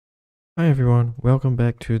Hi everyone, welcome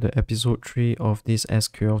back to the episode 3 of this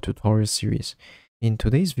SQL tutorial series. In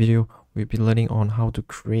today's video, we'll be learning on how to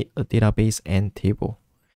create a database and table.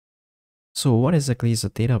 So what exactly is a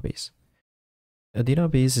database? A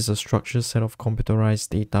database is a structured set of computerized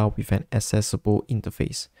data with an accessible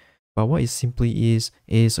interface. But what it simply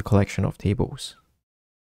is a collection of tables.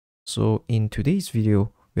 So in today's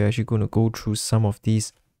video, we're actually going to go through some of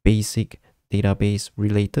these basic database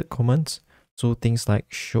related commands. So things like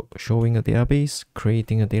showing a database,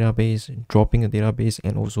 creating a database, dropping a database,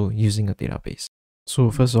 and also using a database.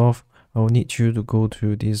 So first off, I'll need you to go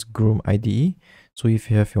to this Groom IDE. So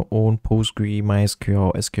if you have your own Postgre,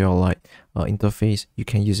 MySQL, SQLite interface, you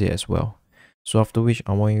can use it as well. So after which,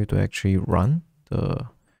 I want you to actually run the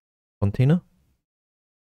container.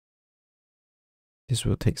 This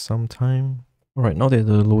will take some time. Alright, now that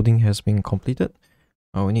the loading has been completed,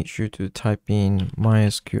 I will need you to type in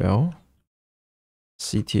MySQL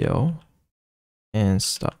CTL and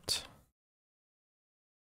start.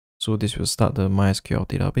 So this will start the MySQL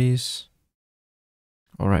database.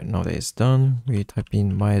 Alright, now that it's done, we type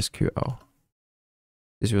in MySQL.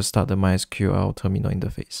 This will start the MySQL terminal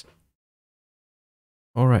interface.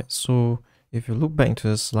 Alright, so if you look back into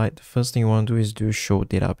the slide, the first thing you want to do is do show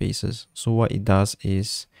databases. So what it does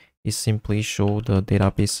is it simply show the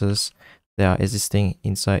databases that are existing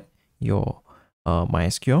inside your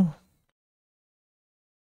MySQL.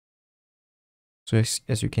 So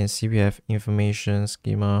as you can see, we have information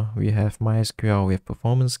schema, we have MySQL, we have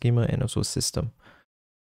performance schema, and also system.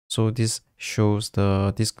 So this shows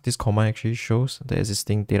this command actually shows the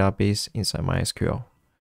existing database inside MySQL.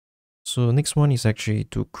 So next one is actually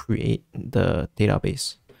to create the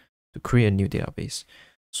database, to create a new database.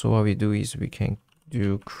 So what we do is we can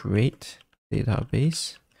do create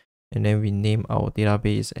database, and then we name our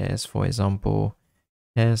database as, for example,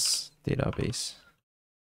 test database.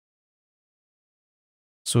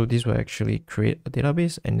 So this will actually create a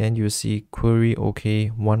database, and then you see query OK,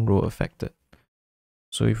 one row affected.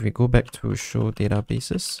 So if we go back to show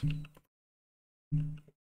databases,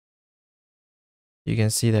 you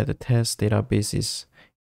can see that the test database is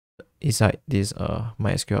inside this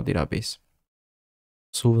MySQL database.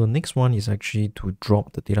 So the next one is actually to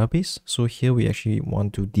drop the database. So here we actually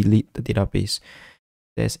want to delete the database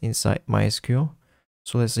that's inside MySQL.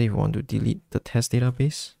 So let's say we want to delete the test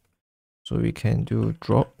database. So we can do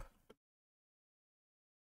drop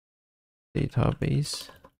database,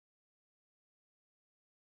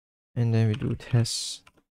 and then we do test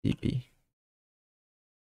db.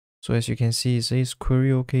 So as you can see, it says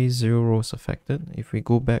query OK, 0 rows affected. If we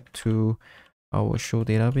go back to our show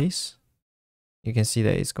database, you can see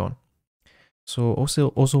that it's gone. So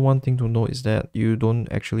also one thing to note is that you don't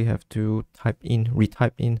actually have to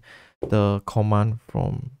retype in the command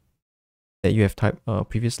from that you have typed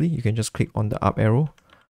previously. You can just click on the up arrow,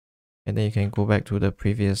 and then you can go back to the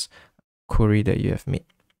previous query that you have made.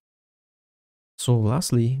 So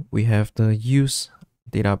lastly, we have the use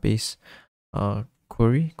database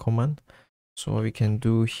query command. So what we can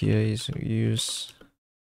do here is use,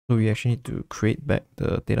 so we actually need to create back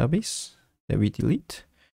the database that we delete.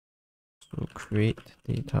 So create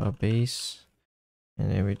database, and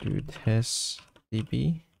then we do test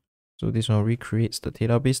db. So this one recreates the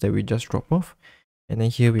database that we just dropped off, and then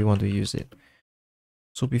here we want to use it.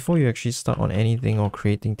 So before you actually start on anything or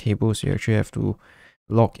creating tables, you actually have to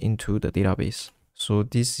log into the database. So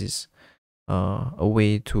this is a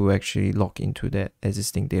way to actually log into that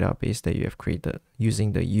existing database that you have created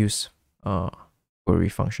using the use query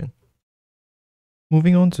function.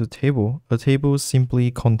 Moving on to table, a table simply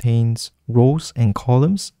contains rows and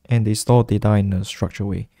columns, and they store data in a structured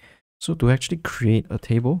way. So to actually create a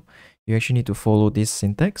table, you actually need to follow this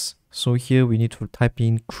syntax. So here we need to type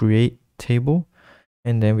in create table,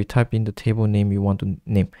 and then we type in the table name we want to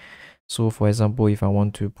name. So for example, if I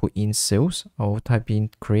want to put in sales, I'll type in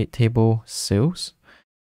create table sales.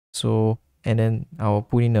 So, and then I'll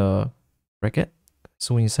put in a bracket.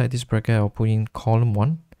 So inside this bracket, I'll put in column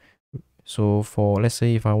 1. So for, let's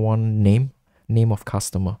say if I want name of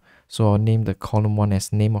customer, so I'll name the column 1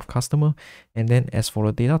 as name of customer. And then as for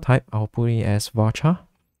the data type, I'll put it as varchar.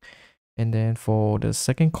 And then for the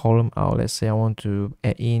second column, let's say I want to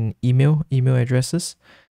add in email addresses.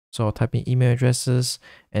 So I'll type in email addresses,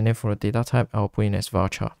 and then for the data type, I'll put in as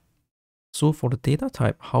varchar. So for the data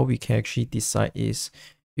type, how we can actually decide is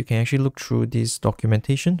you can actually look through this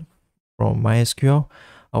documentation from MySQL.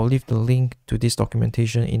 I'll leave the link to this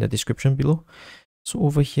documentation in the description below. So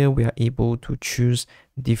over here, we are able to choose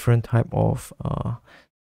different type of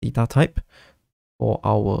data type for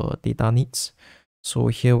our data needs. So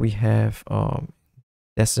here we have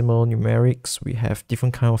decimal, numerics, we have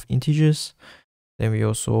different kind of integers. Then we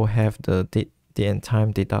also have the date and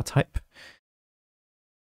time data type.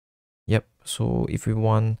 Yep, so if we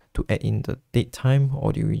want to add in the date time,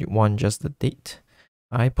 or do we want just the date?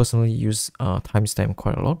 I personally use timestamp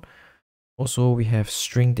quite a lot. Also, we have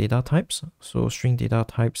string data types. So string data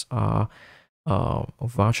types are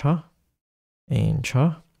varchar and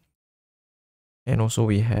char. And also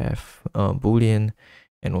we have boolean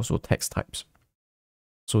and also text types.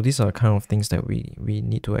 So these are kind of things that we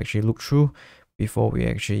need to actually look through before we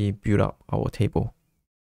actually build up our table.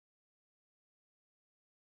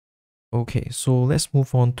 Okay, so let's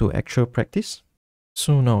move on to actual practice.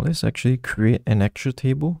 So now let's actually create an actual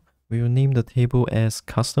table. We will name the table as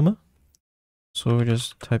customer. So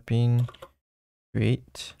just type in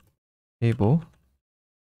create table.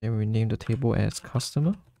 Then we name the table as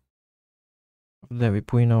customer. After that, we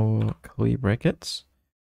put in our curly brackets.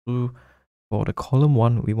 So for the column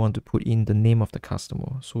 1, we want to put in the name of the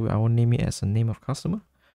customer. So I will name it as a name of customer.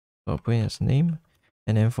 So I'll put in as name.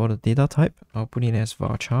 And then for the data type, I'll put in as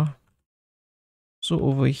varchar. So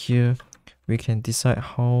over here, we can decide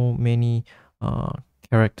how many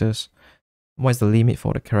characters, what is the limit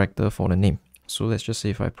for the character for the name. So let's just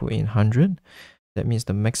say if I put in 100, that means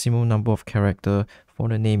the maximum number of character for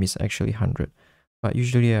the name is actually 100. But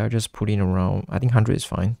usually I just put in around, I think 100 is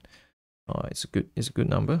fine. It's a good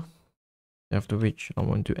number. After which I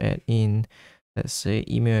want to add in, let's say,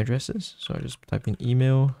 email addresses. So I just type in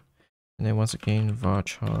email, and then once again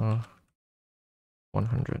varchar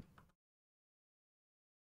 100.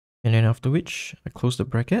 And then after which I close the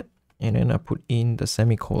bracket, and then I put in the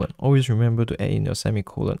semicolon. Always remember to add in your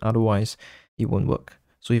semicolon, otherwise it won't work.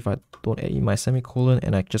 So if I don't add in my semicolon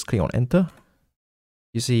and I just click on enter,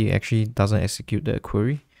 you see it actually doesn't execute the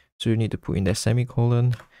query. So you need to put in that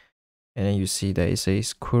semicolon, and then you see that it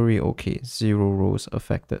says query okay, 0 rows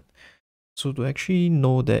affected. So to actually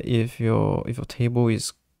know that if your table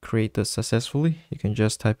is created successfully, you can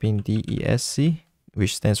just type in DESC,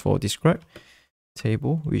 which stands for describe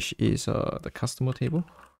table, which is the customer table.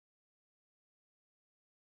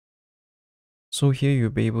 So here you'll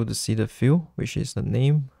be able to see the field, which is the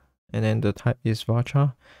name, and then the type is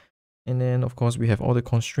varchar. And then of course we have all the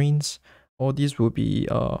constraints. All these will be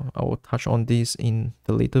I will touch on this in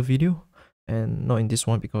the later video, and not in this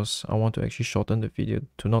one because I want to actually shorten the video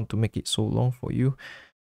not to make it so long for you.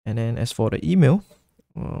 And then as for the email,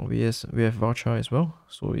 we have varchar as well,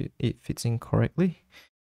 so it fits in correctly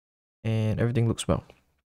and everything looks well.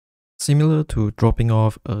 Similar to dropping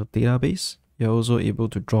off a database, you're also able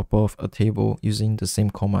to drop off a table using the same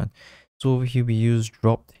command. So over here we use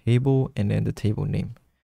drop table and then the table name.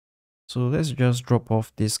 So let's just drop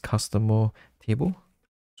off this customer table.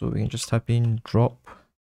 So we can just type in drop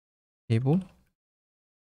table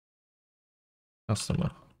customer.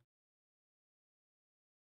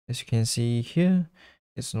 As you can see here,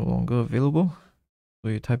 it's no longer available. So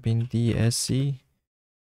you type in DSC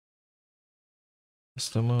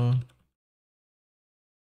customer,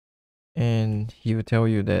 and he will tell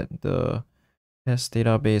you that the test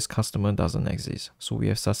database customer doesn't exist. So we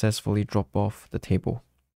have successfully dropped off the table.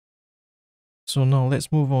 So now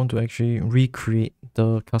let's move on to actually recreate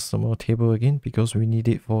the customer table again, because we need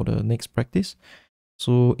it for the next practice.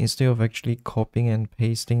 So instead of actually copying and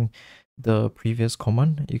pasting the previous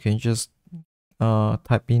command, you can just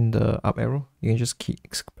type in the up arrow. You can just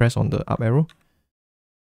press on the up arrow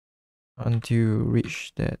until you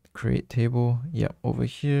reach that create table. Yeah, over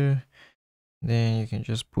here. Then you can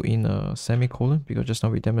just put in a semicolon, because just now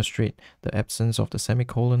we demonstrate the absence of the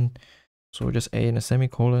semicolon. So just add in a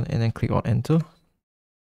semicolon and then click on enter.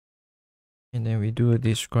 And then we do a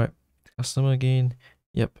describe customer again.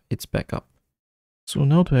 Yep, it's back up. So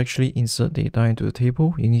now to actually insert data into the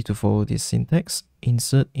table, you need to follow this syntax.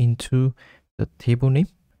 Insert into the table name.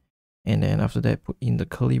 And then after that, put in the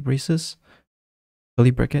curly brackets,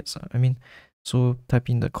 I mean. So type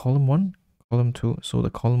in the column 1, column 2. So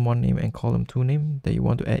the column 1 name and column 2 name that you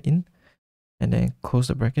want to add in. And then close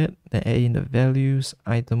the bracket, then add in the values,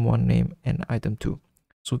 item 1 name and item 2.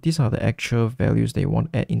 So these are the actual values they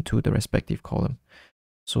want to add into the respective column.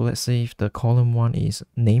 So let's say if the column 1 is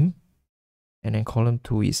name, and then column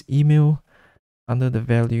 2 is email. Under the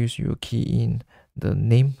values, you key in the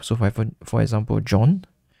name. So for example, John.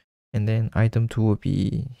 And then item 2 will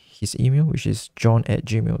be his email, which is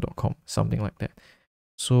john@gmail.com, something like that.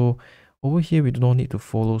 So over here, we do not need to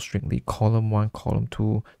follow strictly column 1, column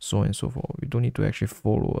 2, so on and so forth. We don't need to actually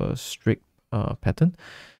follow a strict pattern.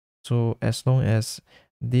 So as long as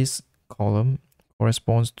this column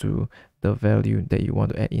corresponds to the value that you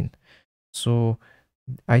want to add in. So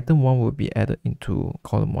item 1 will be added into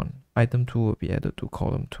column 1. Item 2 will be added to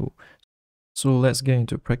column 2. So let's get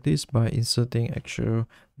into practice by inserting actual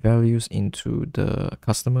values into the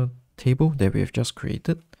customer table that we have just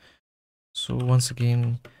created. So once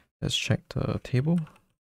again, let's check the table.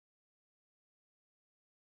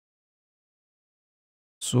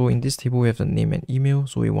 So in this table, we have the name and email.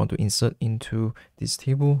 So we want to insert into this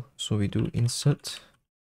table. So we do insert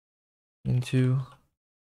into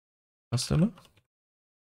customer.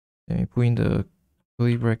 Then we put in the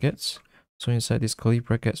curly brackets. So inside these curly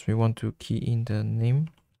brackets, we want to key in the name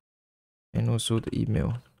and also the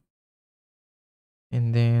email.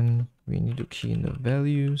 And then we need to key in the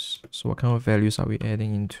values. So what kind of values are we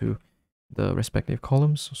adding into the respective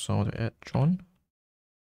columns? So I want to add John,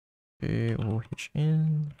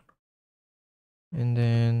 John, and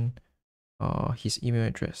then his email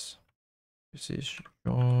address. This is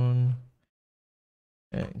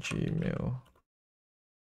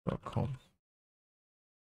john@gmail.com.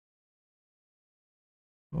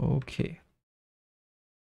 Okay.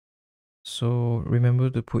 So remember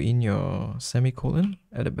to put in your semicolon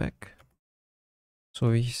at the back.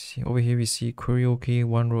 So we see over here, we see query OK,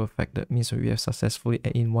 1 row affected, means we have successfully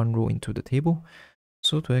added in 1 row into the table.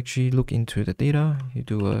 So to actually look into the data, you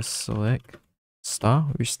do a select star,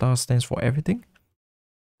 which star stands for everything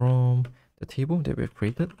from the table that we've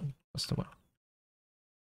created, customer.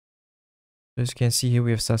 As you can see here,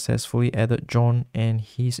 we have successfully added John and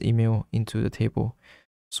his email into the table.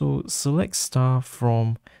 So select star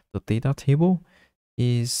from the data table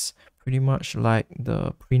is pretty much like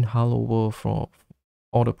the print hello world for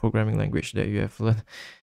all the programming language that you have learned.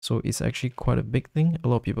 So it's actually quite a big thing. A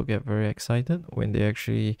lot of people get very excited when they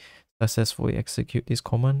actually successfully execute this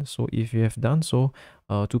command. So if you have done so,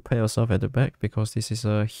 do pat yourself at the back, because this is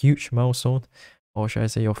a huge milestone, or should I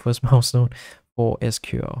say your first milestone for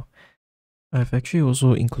SQL. I've actually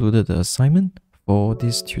also included the assignment for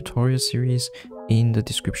this tutorial series in the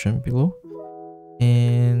description below.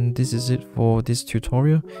 And this is it for this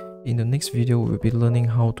tutorial. In the next video, we'll be learning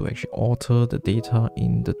how to actually alter the data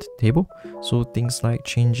in the table. So things like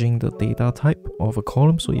changing the data type of a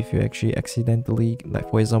column. So if you actually accidentally, like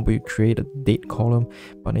for example, you create a date column,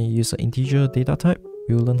 but then you use an integer data type,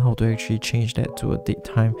 you'll learn how to actually change that to a date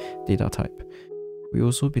time data type. We'll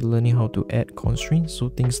also be learning how to add constraints. So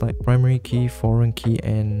things like primary key, foreign key,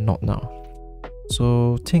 and not now.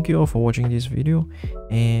 So thank you all for watching this video,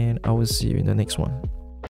 and I will see you in the next one.